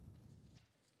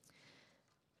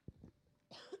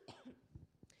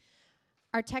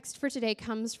Our text for today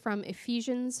comes from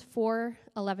Ephesians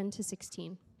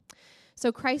 4:11-16. So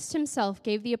Christ himself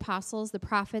gave the apostles, the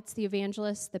prophets, the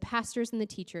evangelists, the pastors, and the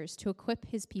teachers to equip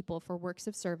his people for works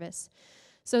of service,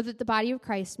 so that the body of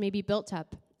Christ may be built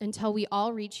up until we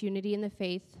all reach unity in the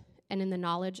faith and in the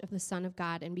knowledge of the Son of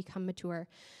God and become mature,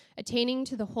 attaining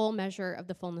to the whole measure of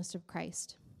the fullness of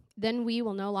Christ. Then we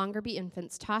will no longer be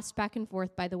infants, tossed back and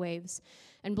forth by the waves,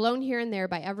 and blown here and there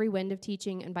by every wind of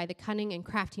teaching and by the cunning and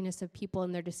craftiness of people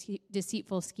in their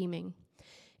deceitful scheming.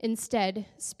 Instead,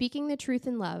 speaking the truth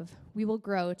in love, we will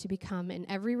grow to become in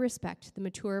every respect the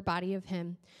mature body of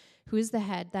him who is the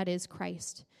head, that is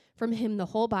Christ. From him the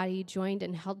whole body, joined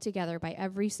and held together by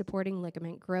every supporting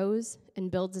ligament, grows and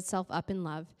builds itself up in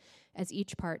love as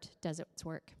each part does its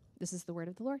work. This is the word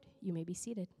of the Lord. You may be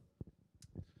seated.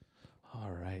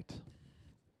 All right.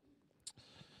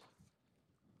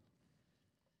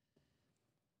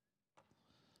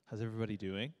 How's everybody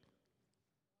doing?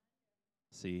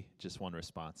 See, just one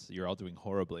response. You're all doing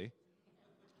horribly.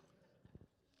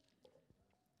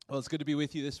 Well, it's good to be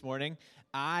with you this morning.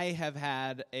 I have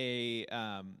had the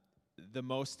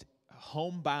most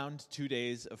homebound 2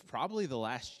 days of probably the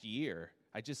last year.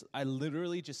 I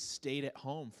literally just stayed at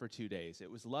home for 2 days. It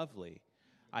was lovely.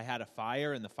 I had a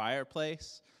fire in the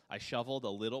fireplace. I shoveled a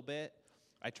little bit.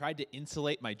 I tried to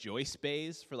insulate my joist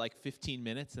bays for like 15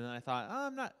 minutes, and then I thought,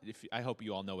 I hope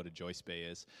you all know what a joist bay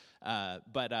is.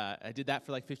 But I did that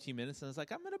for like 15 minutes, and I was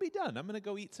like, I'm going to be done. I'm going to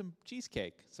go eat some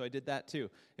cheesecake. So I did that too.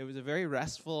 It was a very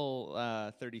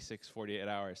restful 36, 48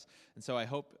 hours. And so I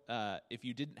hope if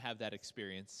you didn't have that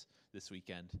experience this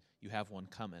weekend, you have one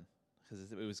coming, because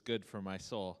it was good for my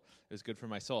soul. It was good for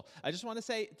my soul. I just want to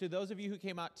say to those of you who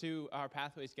came out to our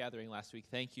Pathways gathering last week,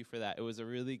 thank you for that. It was a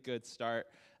really good start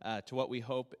to what we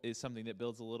hope is something that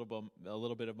builds a little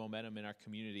bit of momentum in our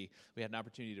community. We had an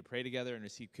opportunity to pray together and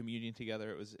receive communion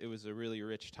together. It was a really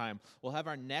rich time. We'll have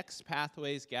our next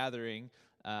Pathways gathering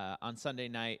on Sunday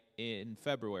night in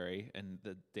February, and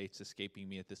the date's escaping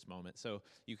me at this moment, so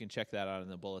you can check that out in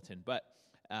the bulletin. But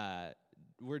I'm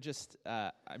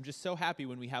just so happy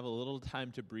when we have a little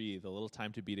time to breathe, a little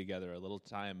time to be together, a little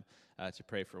time to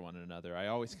pray for one another. I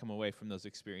always come away from those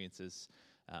experiences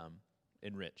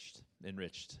enriched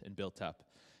and built up.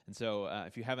 And so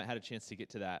if you haven't had a chance to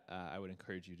get to that, I would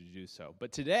encourage you to do so.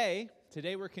 But today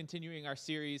we're continuing our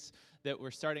series that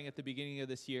we're starting at the beginning of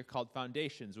this year called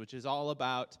Foundations, which is all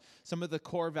about some of the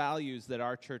core values that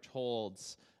our church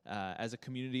holds as a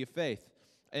community of faith.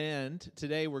 And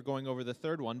today we're going over the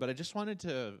third one, but I just wanted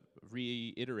to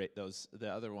reiterate the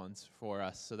other ones for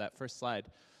us. So that first slide,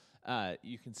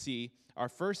 you can see our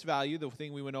first value, the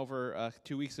thing we went over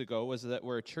 2 weeks ago, was that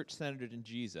we're a church centered in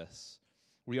Jesus.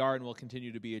 We are and will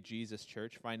continue to be a Jesus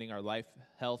church, finding our life,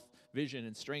 health, vision,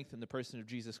 and strength in the person of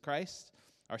Jesus Christ.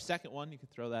 Our second one, you can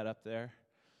throw that up there,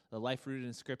 the life rooted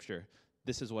in Scripture.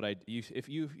 This is what if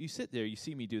you sit there, you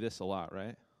see me do this a lot,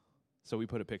 right? So we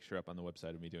put a picture up on the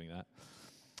website of me doing that.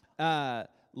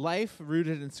 Life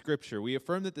rooted in Scripture. We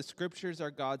affirm that the Scriptures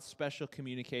are God's special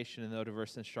communication, and though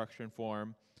diverse in structure and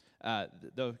form,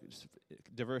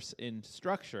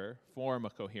 form a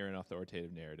coherent,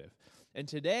 authoritative narrative. And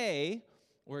today,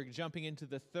 we're jumping into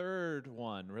the third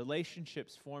one,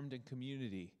 relationships formed in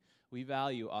community. We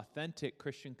value authentic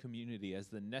Christian community as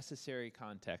the necessary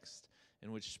context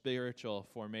in which spiritual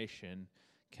formation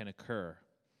can occur.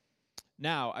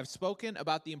 Now, I've spoken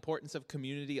about the importance of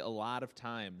community a lot of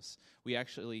times. We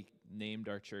actually named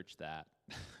our church that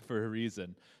for a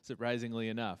reason, surprisingly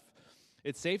enough.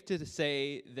 It's safe to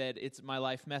say that it's my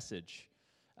life message.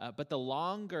 But the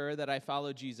longer that I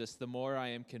follow Jesus, the more I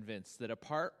am convinced that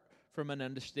apart from an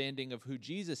understanding of who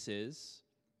Jesus is,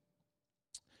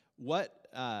 what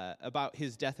about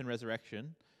his death and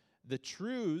resurrection, the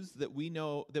truths that we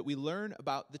know, that we learn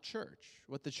about the church,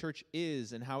 what the church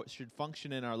is and how it should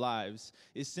function in our lives,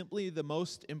 is simply the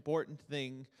most important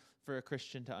thing for a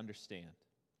Christian to understand.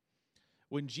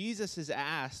 When Jesus is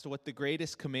asked what the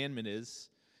greatest commandment is,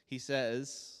 he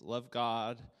says, love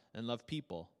God and love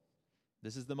people.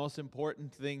 This is the most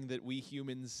important thing that we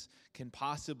humans can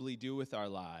possibly do with our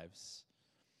lives,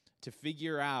 to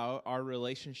figure out our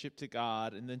relationship to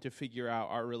God and then to figure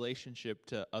out our relationship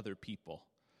to other people.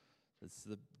 It's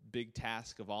the big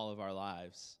task of all of our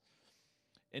lives.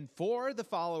 And for the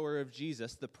follower of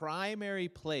Jesus, the primary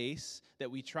place that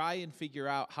we try and figure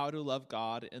out how to love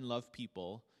God and love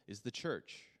people is the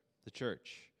church. The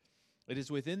church. It is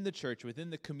within the church,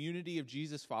 within the community of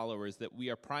Jesus followers, that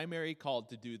we are primarily called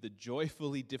to do the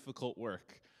joyfully difficult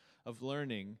work of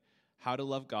learning how to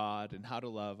love God and how to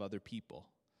love other people.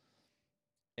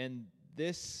 And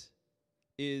this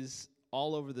is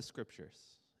all over the Scriptures.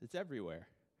 It's everywhere.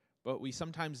 but we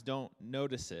sometimes don't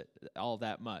notice it all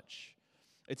that much.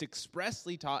 It's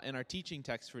expressly taught in our teaching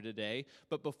text for today,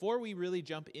 but before we really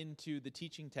jump into the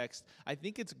teaching text, I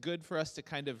think it's good for us to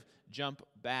kind of jump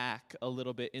back a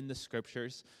little bit in the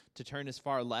scriptures, to turn as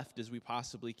far left as we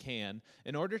possibly can,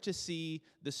 in order to see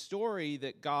the story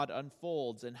that God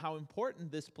unfolds and how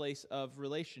important this place of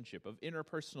relationship, of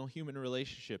interpersonal human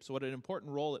relationships, what an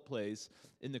important role it plays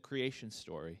in the creation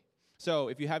story. So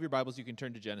if you have your Bibles, you can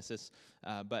turn to Genesis,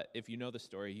 but if you know the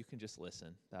story, you can just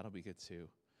listen. That'll be good too.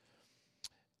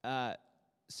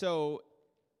 So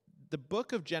the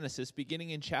book of Genesis, beginning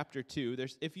in chapter 2,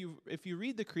 if you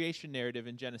read the creation narrative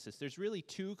in Genesis, there's really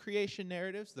two creation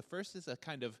narratives. The first is a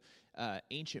kind of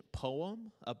ancient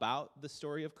poem about the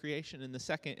story of creation, and the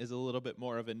second is a little bit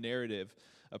more of a narrative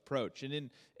approach.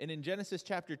 And in Genesis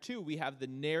chapter 2, we have the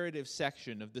narrative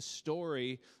section of the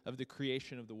story of the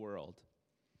creation of the world.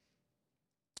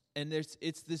 And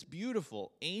it's this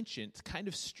beautiful, ancient, kind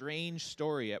of strange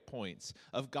story at points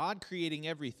of God creating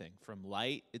everything, from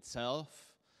light itself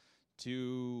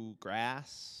to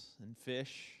grass and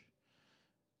fish.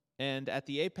 And at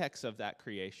the apex of that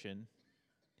creation,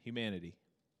 humanity.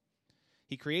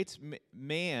 He creates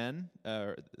man,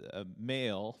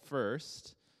 male,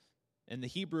 first. And the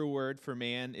Hebrew word for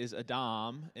man is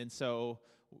Adam. And so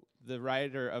the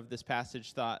writer of this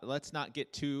passage thought, let's not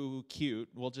get too cute.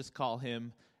 We'll just call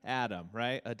him Adam,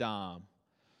 right? Adam.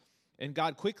 And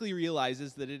God quickly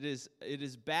realizes that it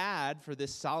is bad for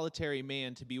this solitary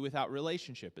man to be without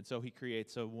relationship, and so he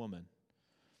creates a woman.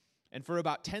 And for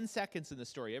about 10 seconds in the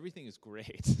story, everything is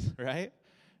great, right?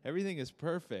 Everything is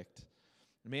perfect.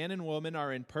 Man and woman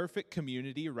are in perfect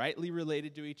community, rightly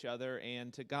related to each other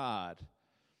and to God.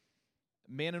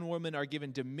 Man and woman are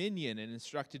given dominion and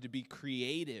instructed to be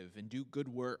creative and do good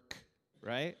work,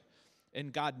 right?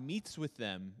 And God meets with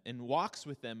them and walks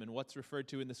with them in what's referred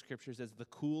to in the scriptures as the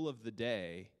cool of the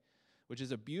day, which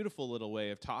is a beautiful little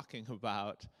way of talking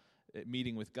about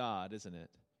meeting with God, isn't it?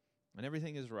 And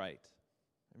everything is right.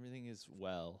 Everything is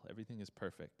well. Everything is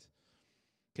perfect.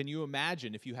 Can you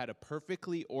imagine if you had a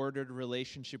perfectly ordered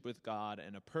relationship with God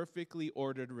and a perfectly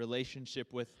ordered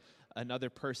relationship with another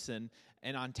person,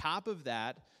 and on top of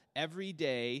that, every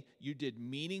day you did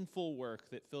meaningful work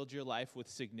that filled your life with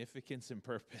significance and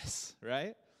purpose,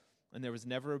 right? And there was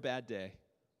never a bad day.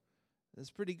 That's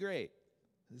pretty great.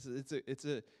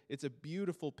 It's a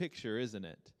beautiful picture, isn't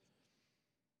it?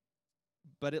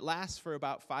 But it lasts for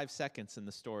about 5 seconds in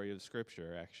the story of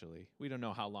Scripture, actually. We don't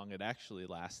know how long it actually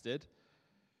lasted.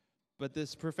 But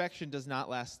this perfection does not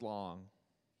last long.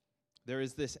 There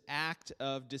is this act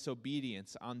of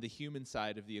disobedience on the human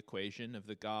side of the equation of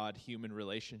the God-human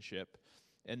relationship,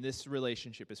 and this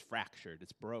relationship is fractured.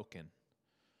 It's broken.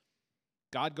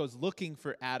 God goes looking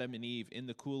for Adam and Eve in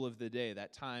the cool of the day,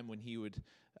 that time when he would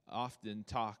often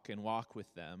talk and walk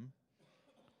with them,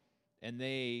 and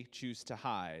they choose to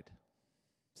hide,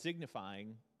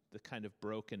 signifying the kind of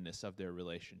brokenness of their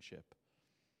relationship.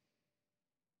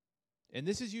 And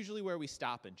this is usually where we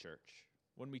stop in church.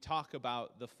 When we talk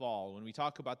about the fall, when we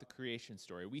talk about the creation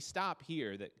story, we stop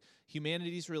here that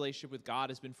humanity's relationship with God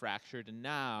has been fractured, and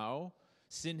now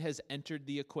sin has entered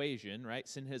the equation, right?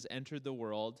 Sin has entered the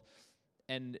world,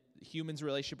 and humans'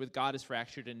 relationship with God is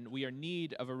fractured, and we are in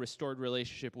need of a restored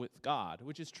relationship with God,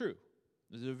 which is true.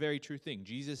 This is a very true thing.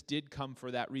 Jesus did come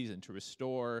for that reason, to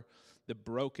restore the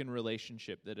broken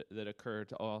relationship that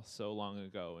occurred all so long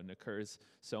ago and occurs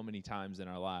so many times in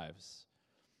our lives.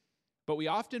 But we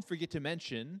often forget to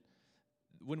mention,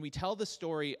 when we tell the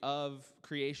story of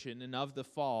creation and of the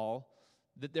fall,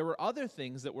 that there were other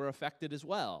things that were affected as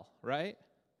well, right?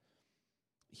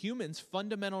 Humans'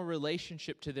 fundamental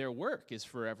relationship to their work is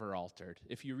forever altered.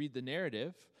 If you read the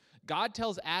narrative, God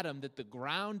tells Adam that the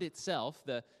ground itself,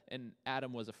 and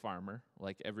Adam was a farmer,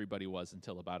 like everybody was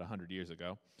until about 100 years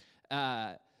ago,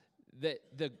 that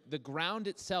the ground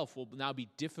itself will now be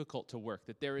difficult to work,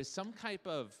 that there is some type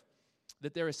of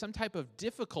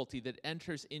difficulty that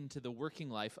enters into the working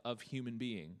life of human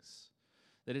beings,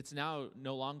 that it's now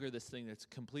no longer this thing that's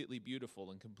completely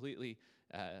beautiful and completely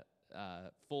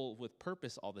full with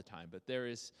purpose all the time, but there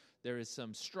is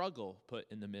some struggle put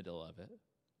in the middle of it.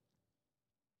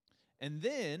 And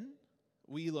then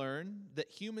we learn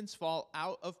that humans fall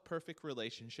out of perfect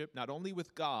relationship, not only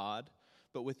with God,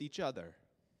 but with each other.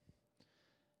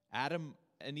 Adam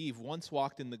and Eve once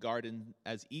walked in the garden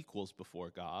as equals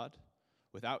before God,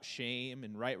 without shame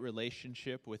and right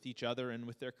relationship with each other and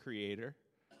with their Creator.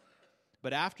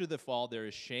 But after the fall, there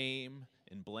is shame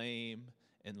and blame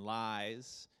and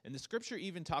lies. And the Scripture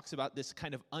even talks about this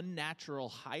kind of unnatural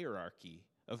hierarchy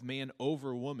of man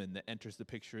over woman that enters the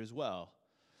picture as well.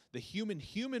 The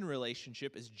human-human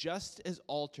relationship is just as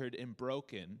altered and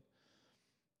broken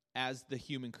as the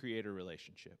human-creator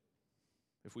relationship,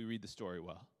 if we read the story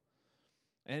well.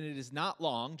 And it is not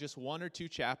long, just one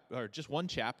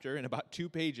chapter and about 2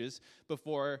 pages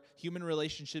before human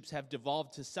relationships have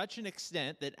devolved to such an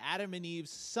extent that Adam and Eve's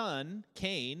son,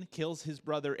 Cain, kills his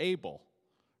brother Abel,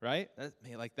 right?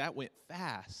 That went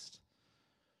fast.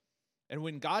 And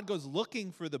when God goes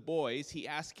looking for the boys, he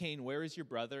asks Cain, "Where is your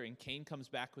brother?" And Cain comes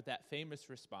back with that famous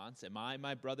response, "Am I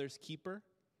my brother's keeper?"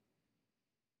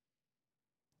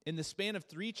 In the span of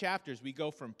 3 chapters, we go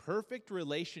from perfect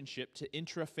relationship to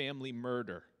intra-family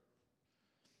murder.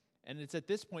 And it's at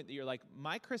this point that you're like,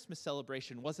 my Christmas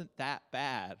celebration wasn't that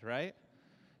bad, right?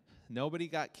 Nobody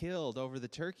got killed over the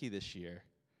turkey this year.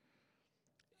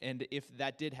 And if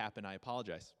that did happen, I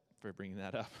apologize for bringing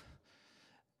that up.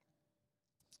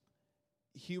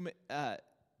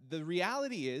 The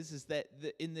reality is that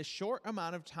in this short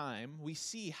amount of time, we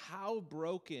see how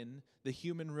broken the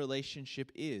human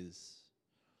relationship is.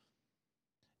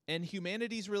 And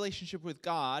humanity's relationship with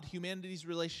God, humanity's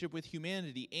relationship with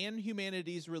humanity, and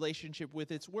humanity's relationship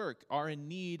with its work are in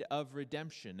need of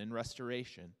redemption and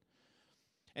restoration.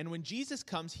 And when Jesus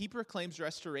comes, he proclaims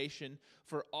restoration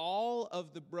for all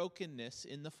of the brokenness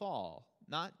in the fall,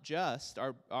 not just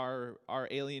our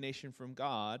alienation from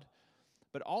God,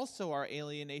 but also our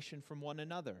alienation from one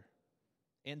another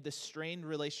and the strained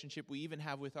relationship we even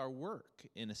have with our work,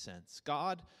 in a sense.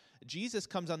 Jesus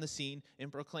comes on the scene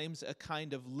and proclaims a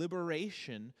kind of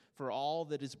liberation for all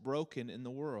that is broken in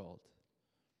the world.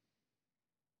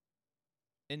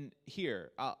 And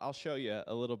here, I'll show you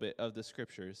a little bit of the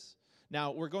scriptures. Now,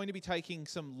 we're going to be talking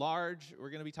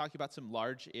about some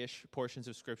large-ish portions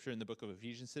of Scripture in the book of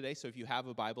Ephesians today. So if you have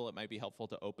a Bible, it might be helpful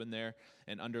to open there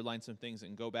and underline some things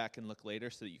and go back and look later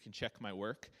so that you can check my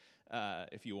work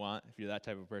if you want, if you're that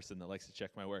type of person that likes to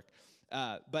check my work.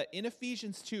 But in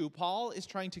Ephesians 2, Paul is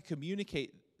trying to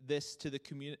communicate this to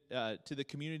the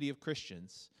community of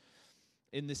Christians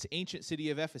in this ancient city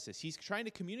of Ephesus. He's trying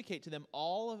to communicate to them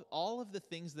all of the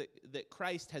things that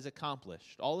Christ has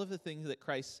accomplished, all of the things that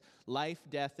Christ's life,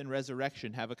 death, and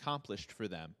resurrection have accomplished for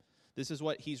them. This is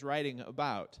what he's writing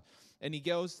about. And he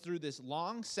goes through this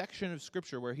long section of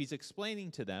Scripture where he's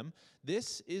explaining to them,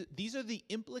 these are the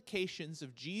implications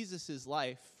of Jesus'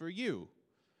 life for you.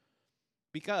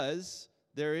 Because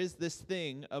there is this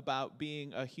thing about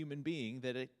being a human being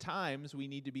that at times we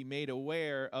need to be made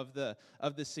aware of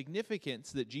the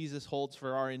significance that Jesus holds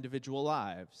for our individual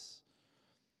lives.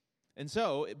 And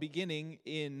so, beginning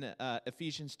in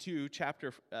Ephesians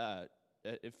chapter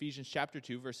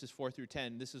 2, verses 4 through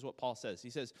 10, this is what Paul says. He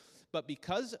says, "But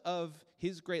because of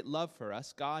his great love for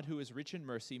us, God, who is rich in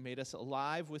mercy, made us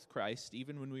alive with Christ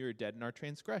even when we were dead in our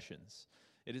transgressions.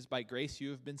 It is by grace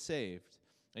you have been saved.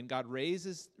 And God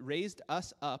raised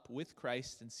us up with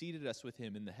Christ and seated us with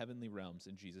him in the heavenly realms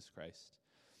in Jesus Christ,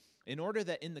 in order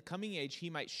that in the coming age he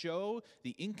might show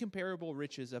the incomparable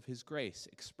riches of his grace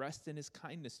expressed in his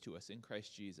kindness to us in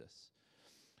Christ Jesus.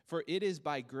 For it is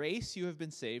by grace you have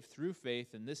been saved through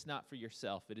faith, and this not for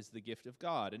yourself. It is the gift of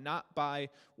God, and not by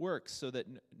works, so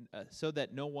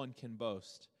that no one can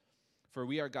boast. For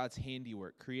we are God's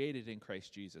handiwork, created in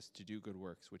Christ Jesus to do good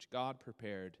works, which God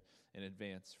prepared in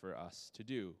advance for us to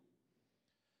do."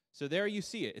 So there you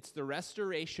see it. It's the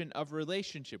restoration of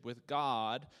relationship with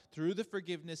God through the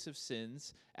forgiveness of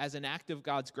sins as an act of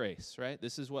God's grace, right?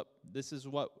 This is what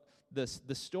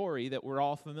the story that we're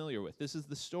all familiar with. This is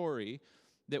the story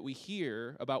that we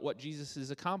hear about what Jesus is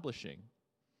accomplishing.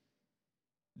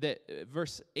 That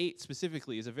verse 8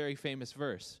 specifically is a very famous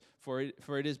verse. For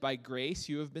it is by grace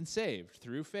you have been saved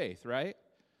through faith, right?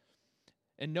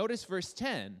 And notice verse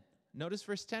 10. Notice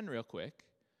verse 10 real quick.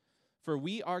 For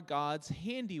we are God's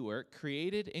handiwork,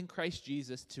 created in Christ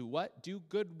Jesus to what? Do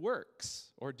good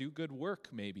works, or do good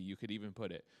work, maybe you could even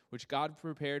put it, which God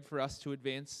prepared for us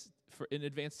in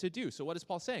advance to do. So what is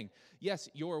Paul saying? Yes,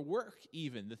 your work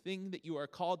even, the thing that you are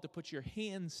called to put your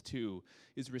hands to,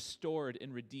 is restored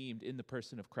and redeemed in the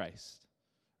person of Christ,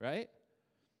 right?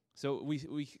 So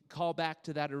we call back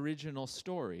to that original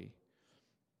story.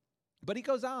 But he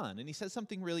goes on, and he says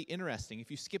something really interesting.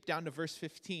 If you skip down to verse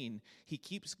 15, he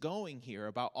keeps going here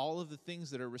about all of the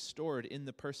things that are restored in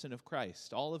the person of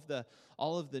Christ, all of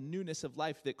the newness of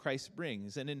life that Christ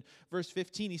brings. And in verse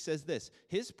 15, he says this: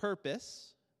 his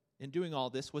purpose in doing all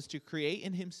this was to create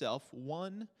in himself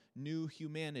one new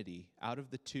humanity out of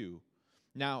the two.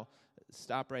 Now,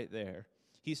 stop right there.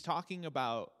 He's talking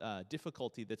about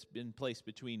difficulty that's been placed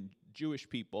between Jewish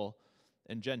people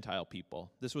and Gentile people.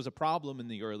 This was a problem in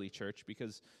the early church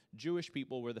because Jewish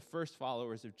people were the first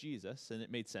followers of Jesus, and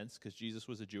it made sense because Jesus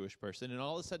was a Jewish person, and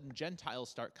all of a sudden Gentiles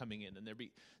start coming in, and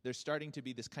there's starting to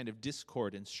be this kind of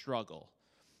discord and struggle.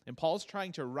 And Paul's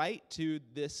trying to write to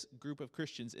this group of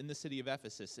Christians in the city of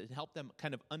Ephesus and help them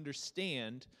kind of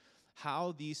understand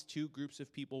how these two groups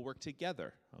of people work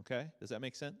together, okay? Does that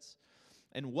make sense?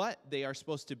 And what they are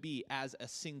supposed to be as a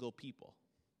single people.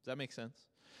 Does that make sense?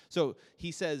 So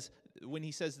he says, when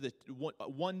he says that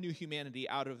one new humanity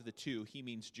out of the two, he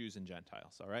means Jews and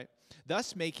Gentiles, all right?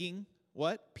 Thus making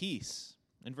what? Peace.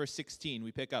 In verse 16,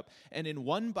 we pick up, and in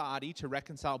one body to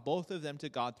reconcile both of them to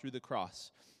God through the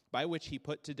cross, by which he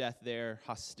put to death their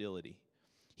hostility.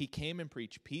 He came and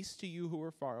preached peace to you who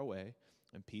were far away,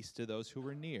 and peace to those who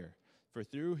were near. For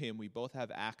through him we both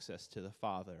have access to the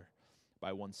Father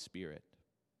by one Spirit.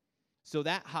 So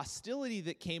that hostility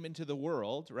that came into the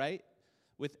world, right,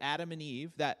 with Adam and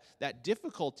Eve, that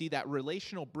difficulty, that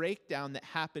relational breakdown that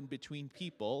happened between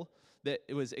people, that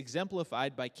it was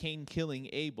exemplified by Cain killing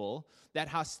Abel, that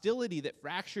hostility that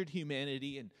fractured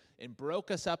humanity and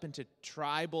broke us up into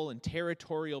tribal and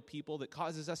territorial people, that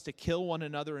causes us to kill one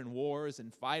another in wars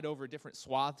and fight over different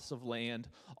swaths of land,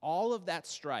 all of that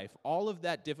strife, all of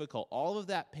that difficult, all of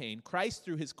that pain, Christ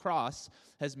through his cross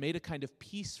has made a kind of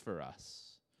peace for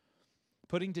us,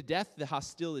 putting to death the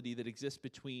hostility that exists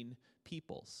between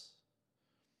peoples,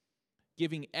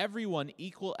 giving everyone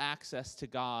equal access to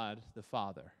God the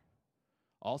Father,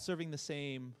 all serving the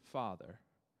same Father.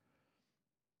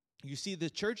 You see, the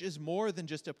church is more than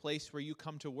just a place where you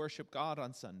come to worship God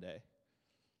on Sunday.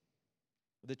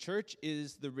 The church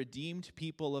is the redeemed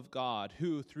people of God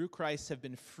who, through Christ, have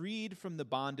been freed from the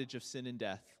bondage of sin and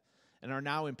death and are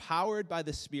now empowered by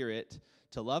the Spirit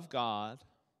to love God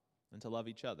and to love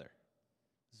each other.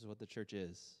 This is what the church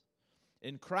is.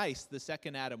 In Christ, the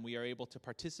second Adam, we are able to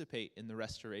participate in the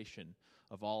restoration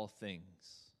of all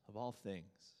things,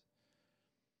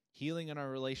 healing in our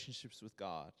relationships with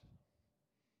God,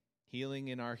 healing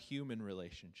in our human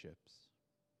relationships.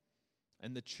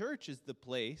 And the church is the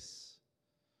place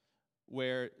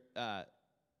where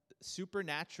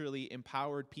supernaturally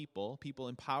empowered people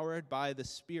empowered by the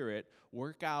Spirit,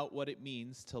 work out what it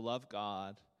means to love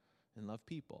God and love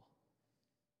people.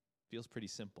 Feels pretty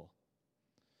simple.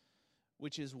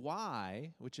 Which is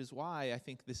why I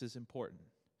think this is important.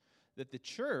 That the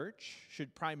church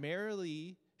should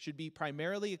be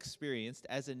primarily experienced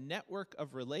as a network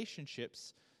of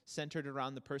relationships centered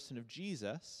around the person of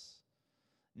Jesus,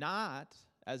 not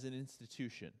as an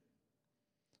institution.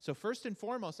 So first and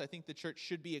foremost, I think the church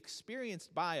should be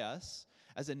experienced by us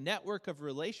as a network of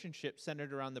relationships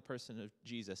centered around the person of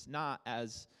Jesus, not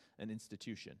as an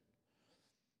institution.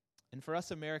 And for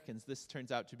us Americans, this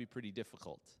turns out to be pretty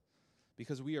difficult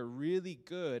because we are really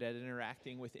good at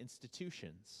interacting with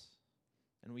institutions,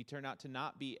 and we turn out to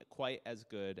not be quite as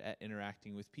good at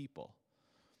interacting with people.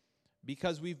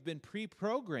 Because we've been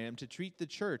pre-programmed to treat the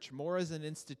church more as an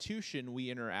institution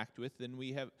we interact with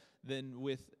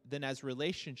than as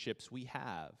relationships we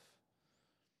have.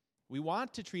 We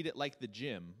want to treat it like the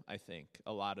gym, I think,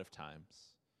 a lot of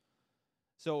times.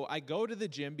 So I go to the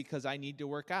gym because I need to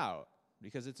work out,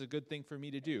 because it's a good thing for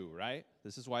me to do, right?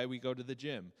 This is why we go to the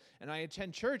gym. And I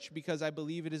attend church because I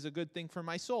believe it is a good thing for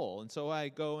my soul, and so I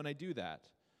go and I do that.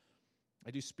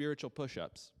 I do spiritual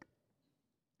push-ups.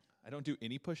 I don't do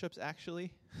any push-ups,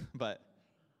 actually, but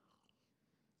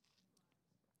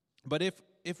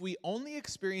if we only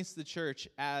experience the church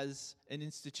as an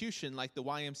institution like the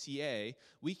YMCA,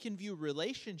 we can view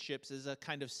relationships as a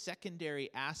kind of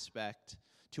secondary aspect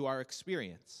to our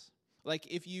experience.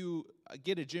 Like if you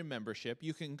get a gym membership,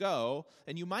 you can go,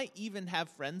 and you might even have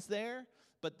friends there,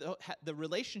 but the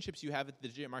relationships you have at the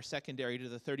gym are secondary to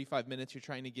the 35 minutes you're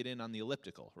trying to get in on the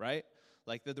elliptical, right?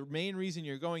 Like the main reason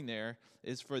you're going there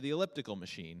is for the elliptical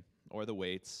machine or the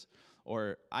weights,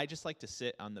 or I just like to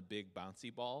sit on the big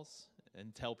bouncy balls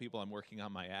and tell people I'm working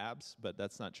on my abs, but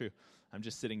that's not true. I'm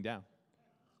just sitting down.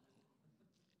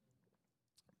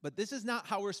 But this is not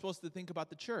how we're supposed to think about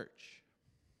the church.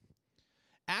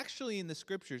 Actually, in the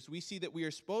scriptures, we see that we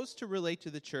are supposed to relate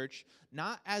to the church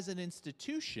not as an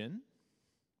institution,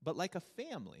 but like a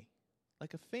family.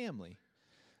 Like a family.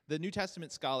 The New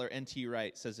Testament scholar N.T.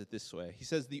 Wright says it this way. He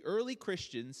says, the early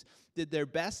Christians did their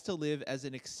best to live as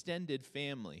an extended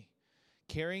family,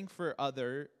 caring for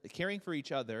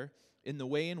each other in the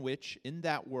way in which, in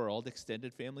that world,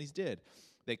 extended families did.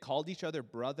 They called each other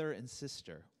brother and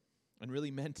sister and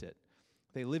really meant it.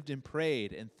 They lived and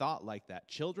prayed and thought like that,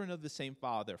 children of the same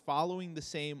father, following the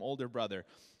same older brother,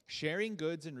 sharing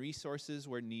goods and resources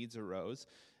where needs arose.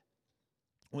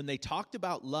 When they talked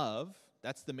about love,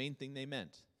 that's the main thing they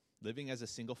meant. living as a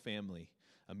single family,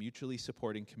 a mutually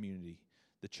supporting community.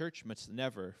 The church must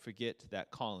never forget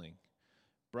that calling.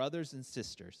 Brothers and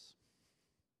sisters,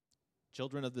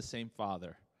 children of the same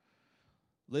Father,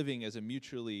 living as a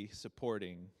mutually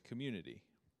supporting community.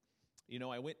 You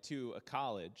know, I went to a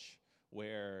college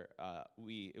where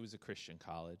it was a Christian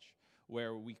college,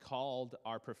 where we called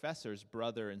our professors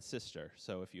brother and sister.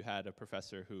 So if you had a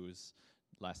professor whose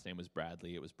last name was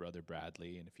Bradley, it was Brother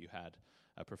Bradley. And if you had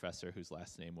a professor whose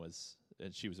last name was,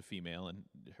 and she was a female, and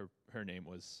her name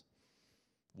was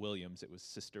Williams, it was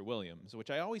Sister Williams, which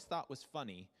I always thought was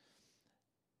funny.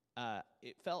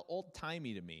 It felt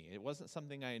old-timey to me. It wasn't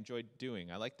something I enjoyed doing.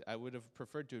 I would have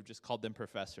preferred to have just called them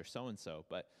Professor so-and-so,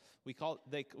 but we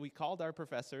called our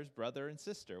professors brother and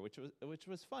sister, which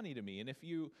was funny to me. And if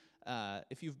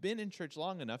you've been in church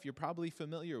long enough, you're probably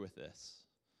familiar with this.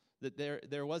 That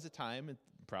there was a time,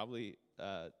 probably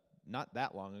not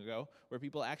that long ago, where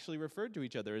people actually referred to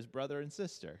each other as brother and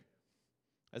sister,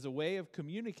 as a way of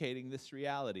communicating this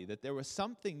reality, that there was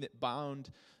something that bound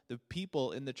the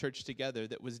people in the church together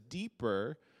that was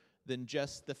deeper than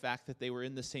just the fact that they were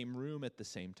in the same room at the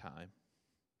same time,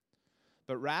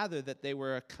 but rather that they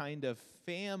were a kind of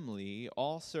family,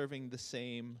 all serving the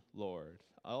same Lord,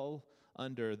 all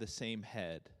under the same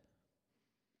head.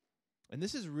 And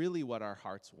this is really what our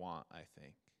hearts want, I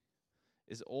think,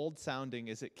 as old-sounding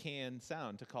as it can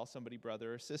sound to call somebody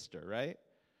brother or sister, right?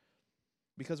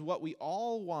 Because what we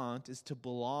all want is to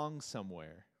belong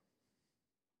somewhere,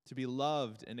 to be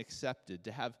loved and accepted,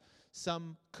 to have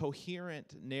some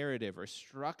coherent narrative or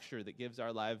structure that gives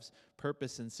our lives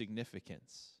purpose and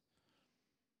significance.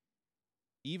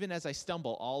 Even as I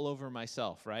stumble all over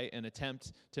myself, right, and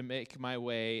attempt to make my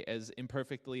way as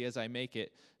imperfectly as I make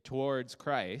it towards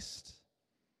Christ,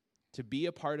 to be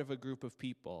a part of a group of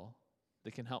people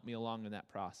that can help me along in that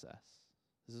process.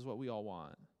 This is what we all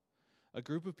want. A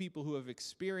group of people who have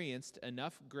experienced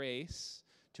enough grace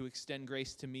to extend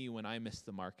grace to me when I miss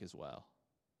the mark as well.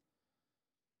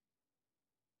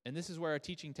 And this is where our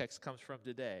teaching text comes from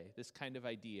today, this kind of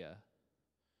idea.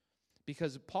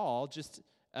 Because Paul, just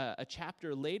a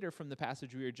chapter later from the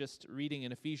passage we were just reading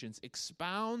in Ephesians,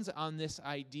 expounds on this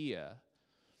idea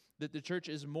that the church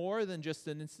is more than just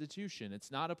an institution.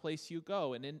 It's not a place you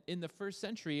go. And in the first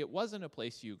century, it wasn't a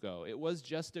place you go. It was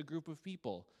just a group of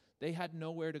people. They had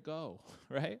nowhere to go,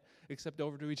 right? Except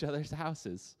over to each other's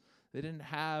houses. They didn't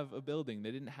have a building.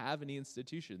 They didn't have any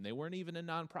institution. They weren't even a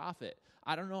nonprofit.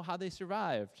 I don't know how they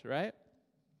survived, right?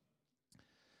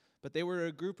 But they were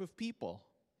a group of people.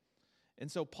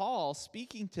 And so Paul,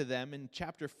 speaking to them in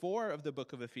chapter 4 of the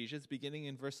book of Ephesians, beginning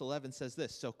in verse 11, says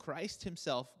this: So Christ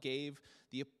himself gave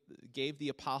the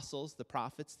apostles, the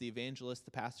prophets, the evangelists, the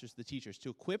pastors, the teachers,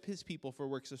 to equip his people for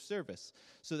works of service,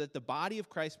 so that the body of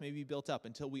Christ may be built up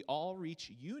until we all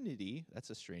reach unity,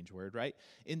 that's a strange word, right,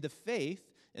 in the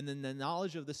faith and in the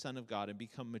knowledge of the Son of God, and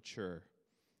become mature,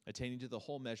 attaining to the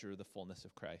whole measure of the fullness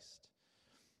of Christ.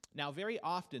 Now, very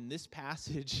often, this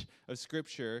passage of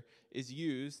Scripture is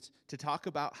used to talk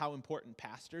about how important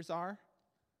pastors are.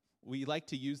 We like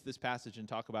to use this passage and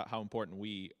talk about how important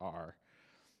we are.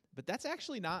 But that's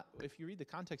actually not, if you read the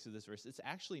context of this verse, it's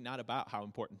actually not about how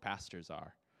important pastors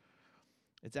are.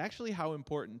 It's actually how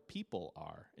important people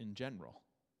are in general.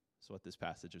 That's what this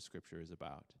passage of Scripture is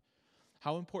about.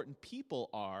 How important people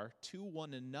are to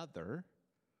one another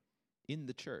in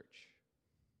the church.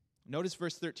 Notice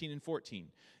verse 13 and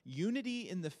 14. Unity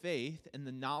in the faith and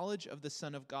the knowledge of the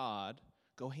Son of God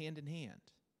go hand in hand,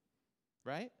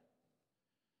 right?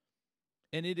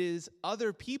 And it is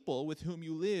other people with whom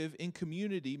you live in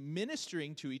community,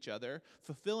 ministering to each other,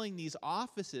 fulfilling these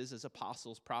offices as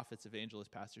apostles, prophets, evangelists,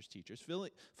 pastors, teachers,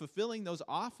 fulfilling those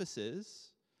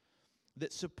offices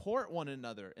that support one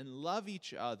another and love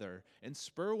each other and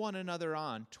spur one another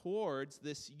on towards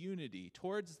this unity,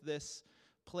 towards this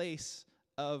place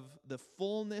of the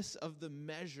fullness of the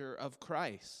measure of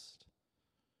Christ.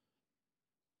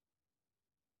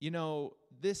 You know,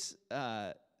 this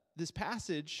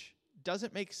passage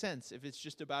doesn't make sense if it's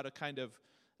just about a kind of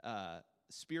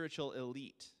spiritual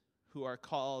elite who are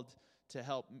called to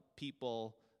help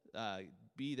people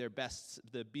be the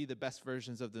best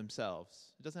versions of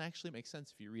themselves. It doesn't actually make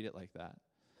sense if you read it like that.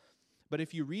 But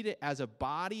if you read it as a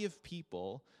body of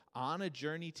people on a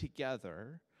journey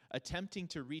together, attempting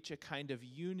to reach a kind of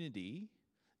unity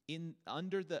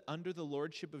under the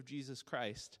lordship of Jesus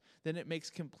Christ, then it makes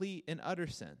complete and utter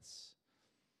sense.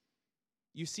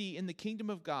 You see, in the kingdom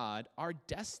of God, our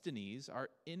destinies are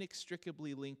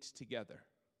inextricably linked together.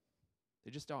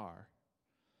 They just are.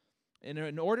 And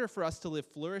in order for us to live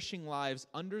flourishing lives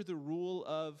under the rule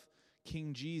of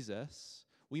King Jesus,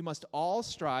 we must all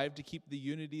strive to keep the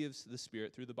unity of the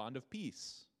Spirit through the bond of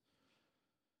peace.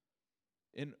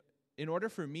 In order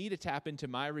for me to tap into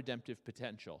my redemptive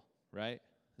potential, right,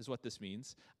 is what this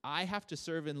means, I have to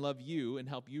serve and love you and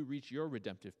help you reach your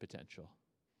redemptive potential.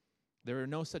 There are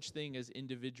no such thing as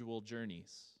individual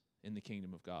journeys in the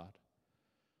kingdom of God.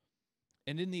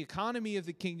 And in the economy of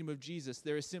the kingdom of Jesus,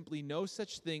 there is simply no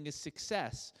such thing as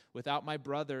success without my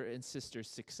brother and sister's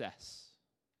success.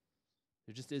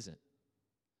 There just isn't.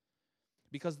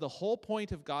 Because the whole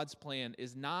point of God's plan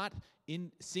is not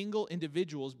in single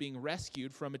individuals being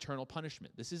rescued from eternal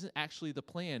punishment. This isn't actually the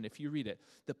plan if you read it.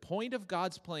 The point of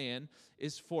God's plan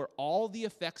is for all the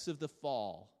effects of the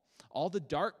fall, all the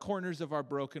dark corners of our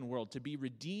broken world, to be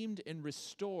redeemed and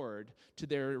restored to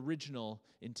their original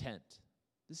intent.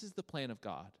 This is the plan of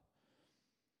God.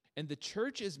 And the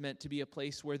church is meant to be a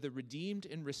place where the redeemed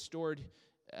and restored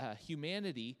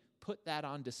humanity put that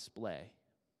on display.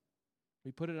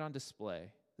 We put it on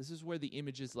display. This is where the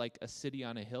images like a city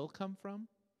on a hill come from,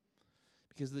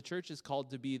 because the church is called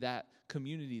to be that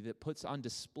community that puts on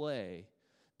display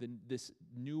this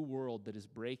new world that is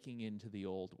breaking into the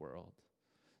old world.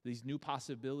 These new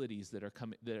possibilities that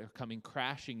are coming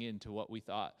crashing into what we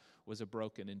thought was a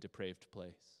broken and depraved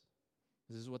place.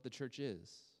 This is what the church is.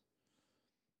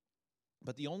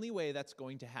 But the only way that's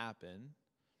going to happen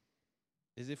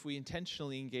is if we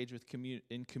intentionally engage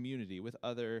in community with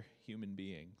other human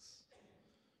beings.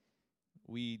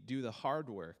 We do the hard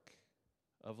work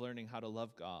of learning how to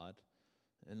love God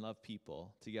and love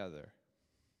people together,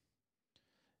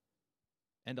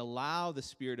 and allow the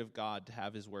Spirit of God to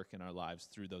have his work in our lives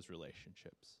through those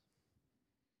relationships.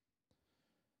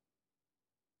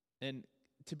 And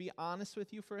to be honest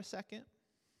with you for a second,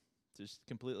 just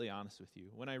completely honest with you,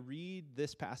 when I read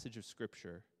this passage of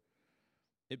Scripture,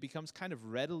 it becomes kind of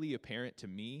readily apparent to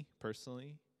me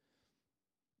personally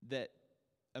that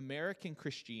American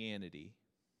Christianity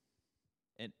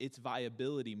and its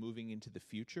viability moving into the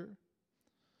future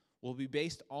will be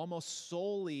based almost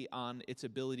solely on its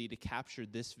ability to capture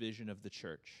this vision of the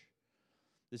church.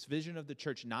 This vision of the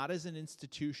church not as an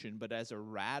institution, but as a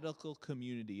radical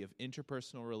community of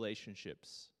interpersonal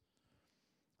relationships.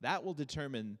 That will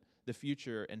determine the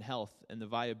future and health and the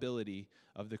viability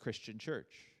of the Christian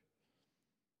church.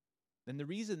 And the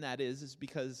reason that is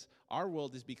because our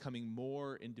world is becoming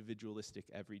more individualistic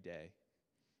every day.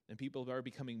 And people are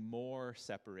becoming more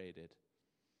separated.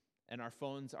 And our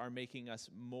phones are making us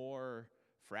more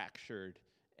fractured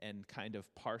and kind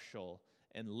of partial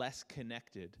and less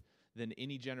connected than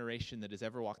any generation that has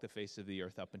ever walked the face of the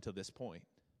earth up until this point.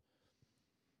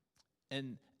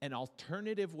 And an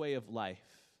alternative way of life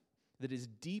that is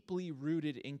deeply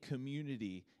rooted in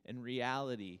community and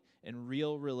reality and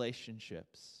real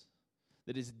relationships,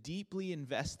 that is deeply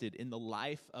invested in the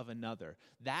life of another,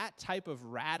 that type of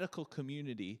radical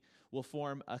community will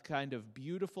form a kind of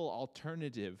beautiful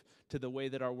alternative to the way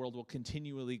that our world will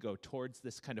continually go towards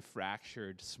this kind of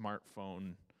fractured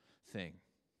smartphone thing.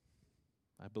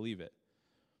 I believe it.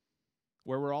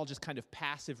 Where we're all just kind of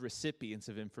passive recipients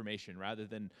of information rather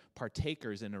than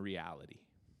partakers in a reality.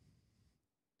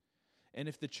 And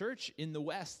if the church in the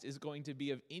West is going to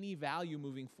be of any value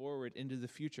moving forward into the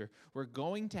future, we're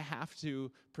going to have to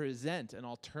present an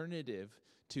alternative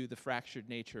to the fractured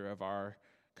nature of our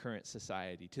current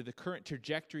society, to the current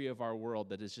trajectory of our world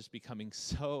that is just becoming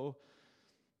so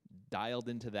dialed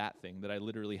into that thing that I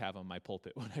literally have on my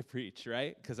pulpit when I preach,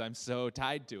 right? Because I'm so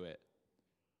tied to it.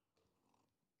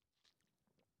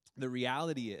 The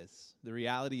reality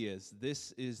is,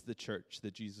 this is the church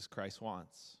that Jesus Christ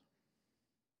wants.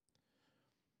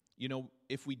 You know,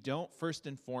 if we don't first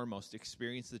and foremost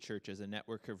experience the church as a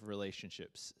network of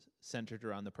relationships centered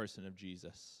around the person of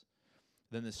Jesus,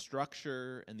 then the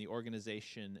structure and the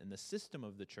organization and the system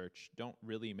of the church don't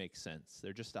really make sense.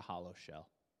 They're just a hollow shell.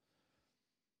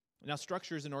 Now,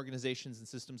 structures and organizations and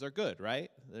systems are good,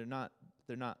 right? They're not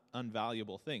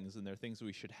unvaluable things, and they're things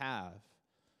we should have.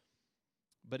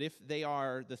 But if they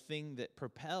are the thing that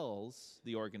propels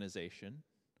the organization,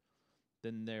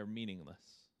 then they're meaningless.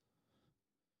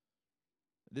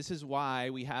 This is why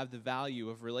we have the value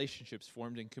of relationships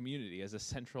formed in community as a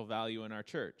central value in our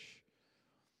church.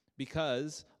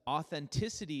 Because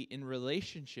authenticity in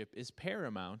relationship is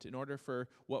paramount in order for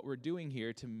what we're doing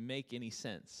here to make any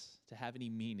sense, to have any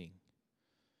meaning.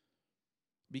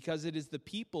 Because it is the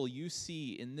people you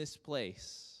see in this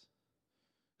place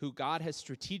who God has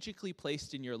strategically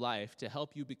placed in your life to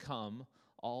help you become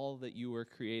all that you were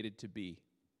created to be.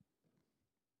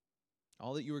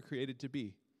 All that you were created to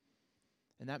be.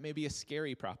 And that may be a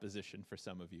scary proposition for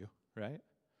some of you, right?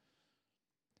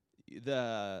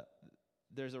 The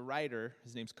there's a writer,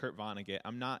 his name's Kurt Vonnegut.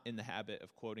 I'm not in the habit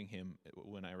of quoting him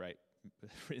when I write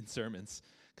in sermons,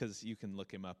 because you can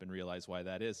look him up and realize why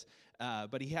that is.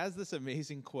 But he has this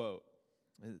amazing quote.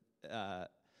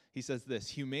 He says this: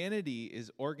 humanity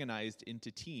is organized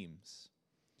into teams.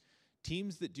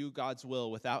 Teams that do God's will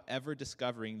without ever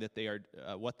discovering that they are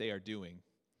what they are doing.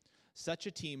 Such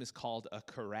a team is called a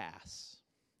karass.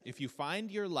 If you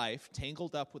find your life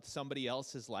tangled up with somebody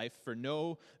else's life for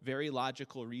no very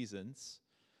logical reasons,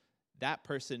 that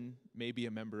person may be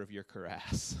a member of your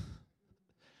karass.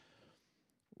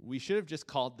 We should have just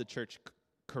called the church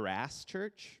Karass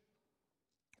Church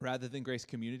rather than Grace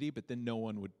Community, but then no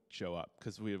one would show up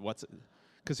because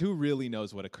who really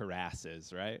knows what a karass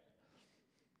is, right?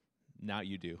 Now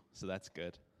you do, so that's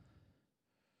good.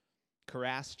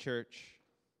 Karass Church,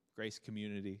 Grace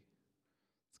Community.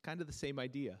 It's kind of the same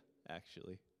idea,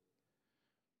 actually.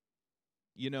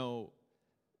 You know,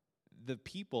 the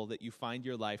people that you find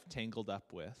your life tangled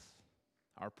up with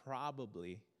are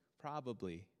probably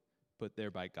put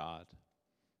there by God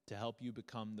to help you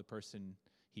become the person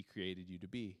he created you to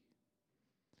be.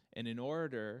 And in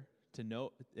order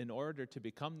to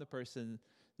become the person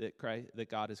that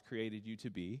God has created you to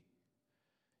be,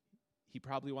 he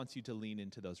probably wants you to lean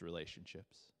into those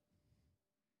relationships.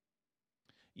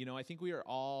 You know, I think we are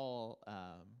all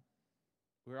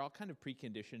kind of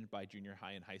preconditioned by junior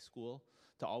high and high school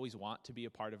to always want to be a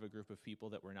part of a group of people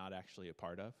that we're not actually a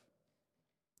part of.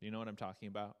 You know what I'm talking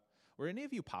about? Were any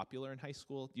of you popular in high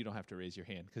school? You don't have to raise your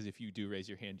hand, because if you do raise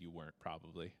your hand, you weren't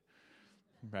probably,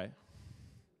 right?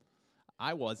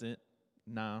 I wasn't.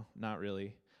 No, not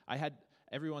really.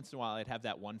 Every once in a while, I'd have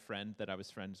that one friend that I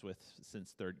was friends with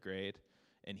since third grade,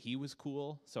 and he was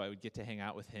cool, so I would get to hang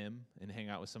out with him and hang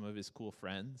out with some of his cool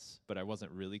friends, but I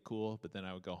wasn't really cool. But then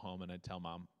I would go home and I'd tell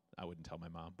Mom. I wouldn't tell my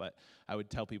mom, but I would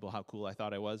tell people how cool I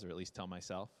thought I was, or at least tell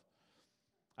myself.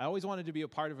 I always wanted to be a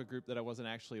part of a group that I wasn't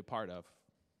actually a part of,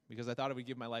 because I thought it would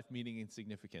give my life meaning and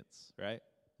significance, right?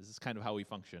 This is kind of how we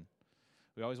function.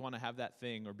 We always want to have that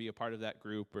thing or be a part of that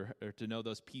group or to know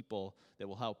those people that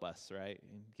will help us, right,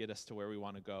 and get us to where we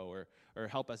want to go, or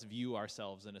help us view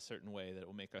ourselves in a certain way that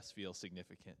will make us feel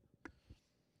significant.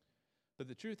 But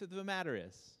the truth of the matter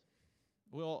is,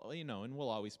 we'll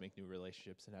always make new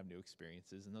relationships and have new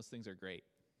experiences, and those things are great.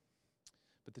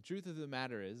 But the truth of the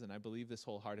matter is, and I believe this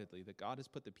wholeheartedly, that God has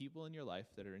put the people in your life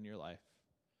that are in your life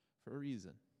for a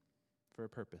reason, for a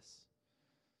purpose,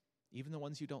 even the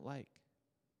ones you don't like,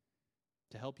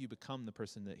 to help you become the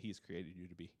person that he's created you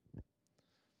to be.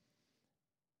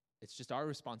 It's just our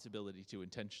responsibility to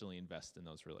intentionally invest in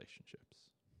those relationships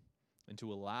and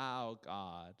to allow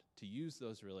God to use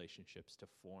those relationships to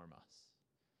form us.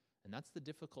 And that's the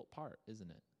difficult part,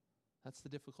 isn't it? That's the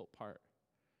difficult part.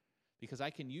 Because I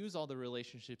can use all the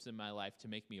relationships in my life to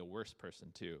make me a worse person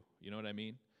too. You know what I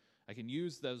mean? I can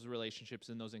use those relationships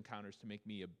and those encounters to make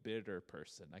me a bitter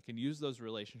person. I can use those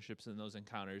relationships and those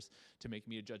encounters to make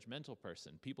me a judgmental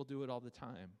person. People do it all the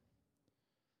time.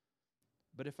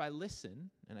 But if I listen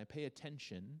and I pay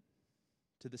attention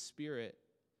to the Spirit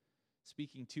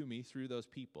speaking to me through those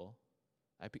people,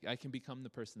 I can become the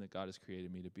person that God has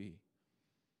created me to be.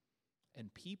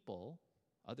 And people,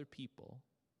 other people,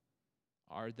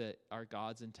 are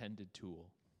God's intended tool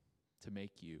to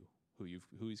make you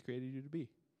who he's created you to be.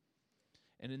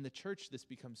 And in the church, this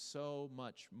becomes so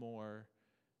much more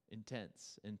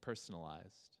intense and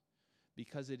personalized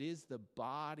because it is the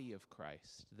body of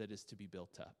Christ that is to be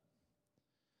built up.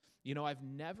 You know, I've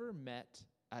never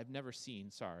seen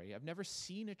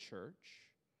a church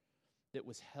that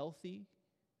was healthy,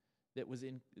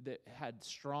 that had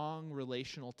strong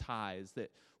relational ties, that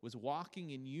was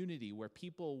walking in unity, where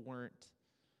people weren't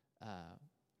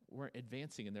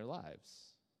advancing in their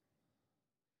lives.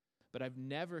 But I've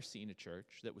never seen a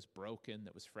church that was broken,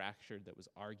 that was fractured, that was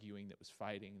arguing, that was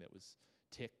fighting, that was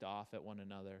ticked off at one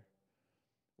another,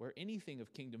 where anything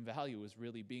of kingdom value was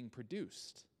really being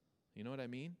produced. You know what I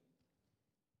mean?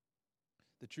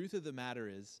 The truth of the matter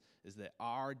is that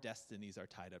our destinies are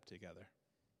tied up together,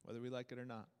 whether we like it or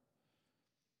not.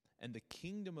 And the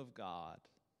kingdom of God,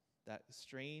 that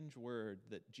strange word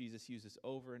that Jesus uses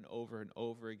over and over and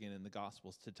over again in the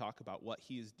Gospels to talk about what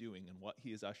he is doing and what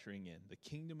he is ushering in. The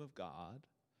kingdom of God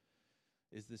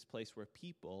is this place where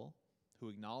people who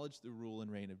acknowledge the rule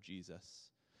and reign of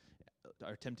Jesus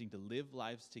are attempting to live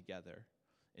lives together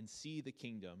and see the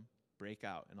kingdom break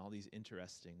out in all these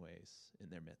interesting ways in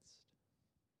their midst.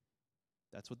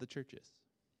 That's what the church is.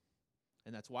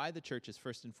 And that's why the church is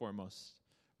first and foremost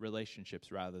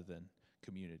relationships rather than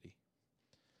community.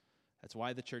 That's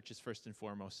why the church is first and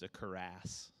foremost a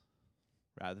karass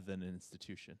rather than an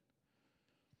institution.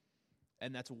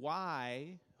 And that's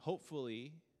why,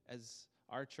 hopefully, as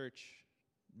our church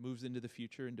moves into the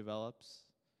future and develops,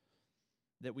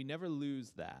 that we never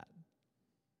lose that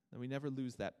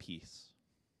peace.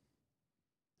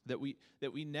 That we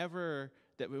never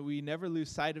lose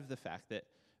sight of the fact that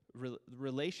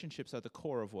relationships are the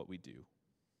core of what we do.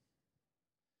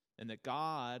 And that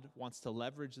God wants to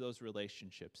leverage those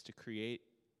relationships to create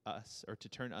us, or to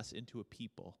turn us into a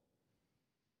people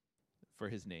for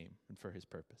his name and for his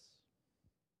purpose.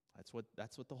 That's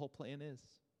what the whole plan is.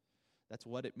 That's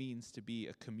what it means to be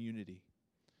a community.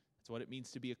 That's what it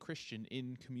means to be a Christian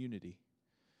in community.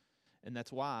 And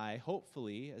that's why,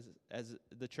 hopefully, as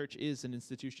the church is an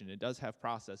institution, it does have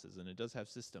processes, and it does have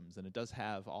systems, and it does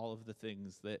have all of the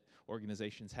things that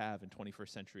organizations have in 21st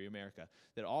century America,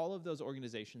 that all of those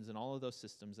organizations and all of those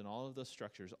systems and all of those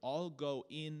structures all go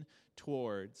in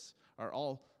towards, are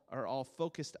all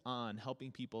focused on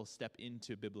helping people step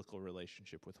into biblical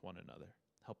relationship with one another,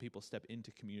 help people step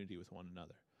into community with one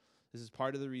another. This is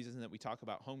part of the reason that we talk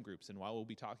about home groups, and why we'll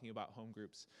be talking about home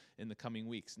groups in the coming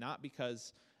weeks. Not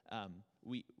because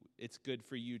it's good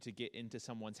for you to get into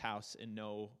someone's house and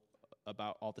know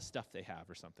about all the stuff they have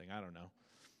or something. I don't know.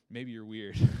 Maybe you're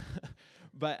weird.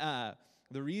 But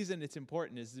the reason it's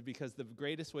important is because the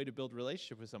greatest way to build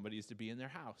relationship with somebody is to be in their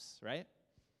house, right?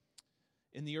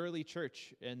 In the early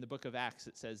church, in the book of Acts,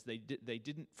 it says they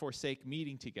didn't forsake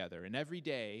meeting together, and every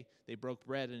day they broke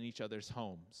bread in each other's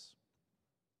homes.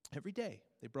 Every day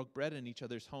they broke bread in each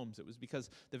other's homes. It was because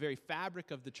the very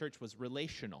fabric of the church was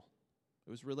relational. It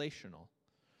was relational.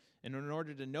 And in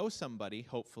order to know somebody,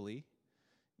 hopefully,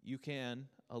 you can,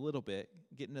 a little bit,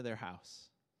 get into their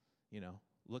house.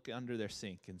 Look under their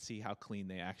sink and see how clean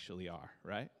they actually are,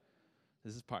 right?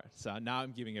 This is part. So now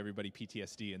I'm giving everybody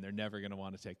PTSD, and they're never going to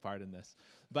want to take part in this.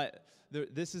 But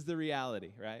this is the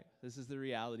reality, right? This is the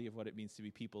reality of what it means to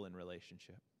be people in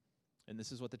relationship. And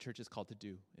this is what the church is called to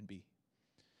do and be.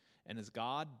 And as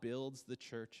God builds the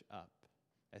church up,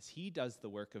 as he does the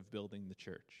work of building the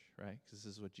church, right? Because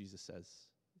this is what Jesus says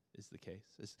is the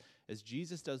case. As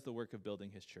Jesus does the work of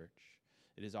building his church,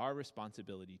 it is our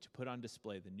responsibility to put on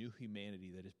display the new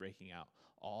humanity that is breaking out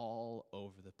all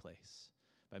over the place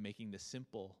by making the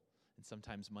simple and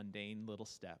sometimes mundane little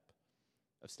step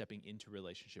of stepping into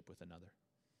relationship with another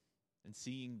and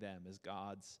seeing them as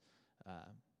God's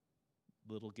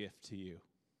little gift to you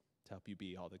to help you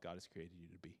be all that God has created you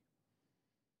to be.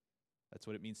 That's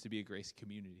what it means to be a grace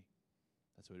community.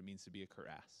 That's what it means to be a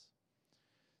Charas.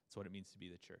 That's what it means to be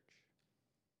the church.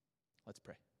 Let's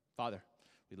pray. Father,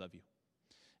 we love you.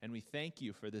 And we thank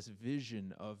you for this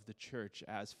vision of the church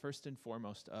as, first and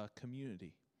foremost, a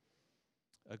community,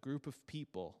 a group of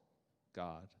people,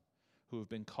 God, who have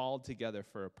been called together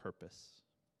for a purpose,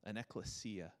 an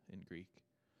ecclesia in Greek.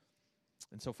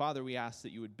 And so, Father, we ask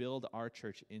that you would build our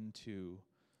church into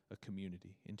a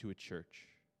community, into a church,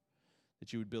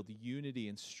 that you would build unity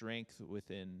and strength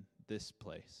within this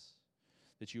place,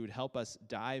 that you would help us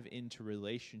dive into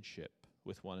relationship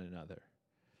with one another,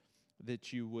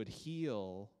 that you would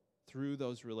heal through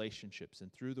those relationships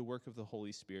and through the work of the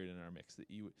Holy Spirit in our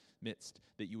midst,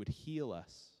 that you would heal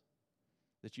us,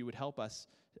 that you would help us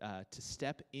to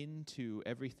step into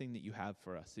everything that you have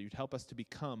for us, that you'd help us to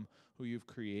become who you've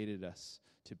created us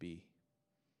to be,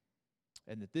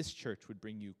 and that this church would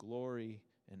bring you glory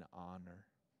and honor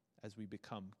as we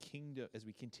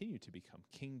continue to become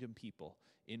kingdom people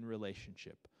in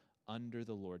relationship under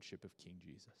the lordship of King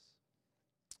Jesus.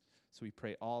 So we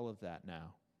pray all of that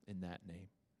now in that name,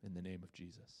 in the name of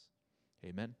Jesus.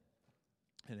 Amen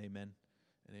and amen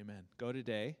and amen. Go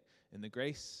today in the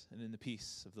grace and in the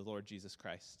peace of the Lord Jesus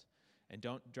Christ. And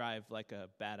don't drive like a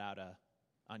bat out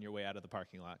on your way out of the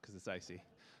parking lot because it's icy.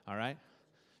 All right?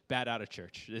 Bat out of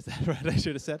church. Is that right? I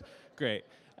should have said? Great.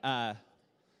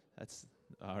 That's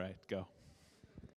all right. Go.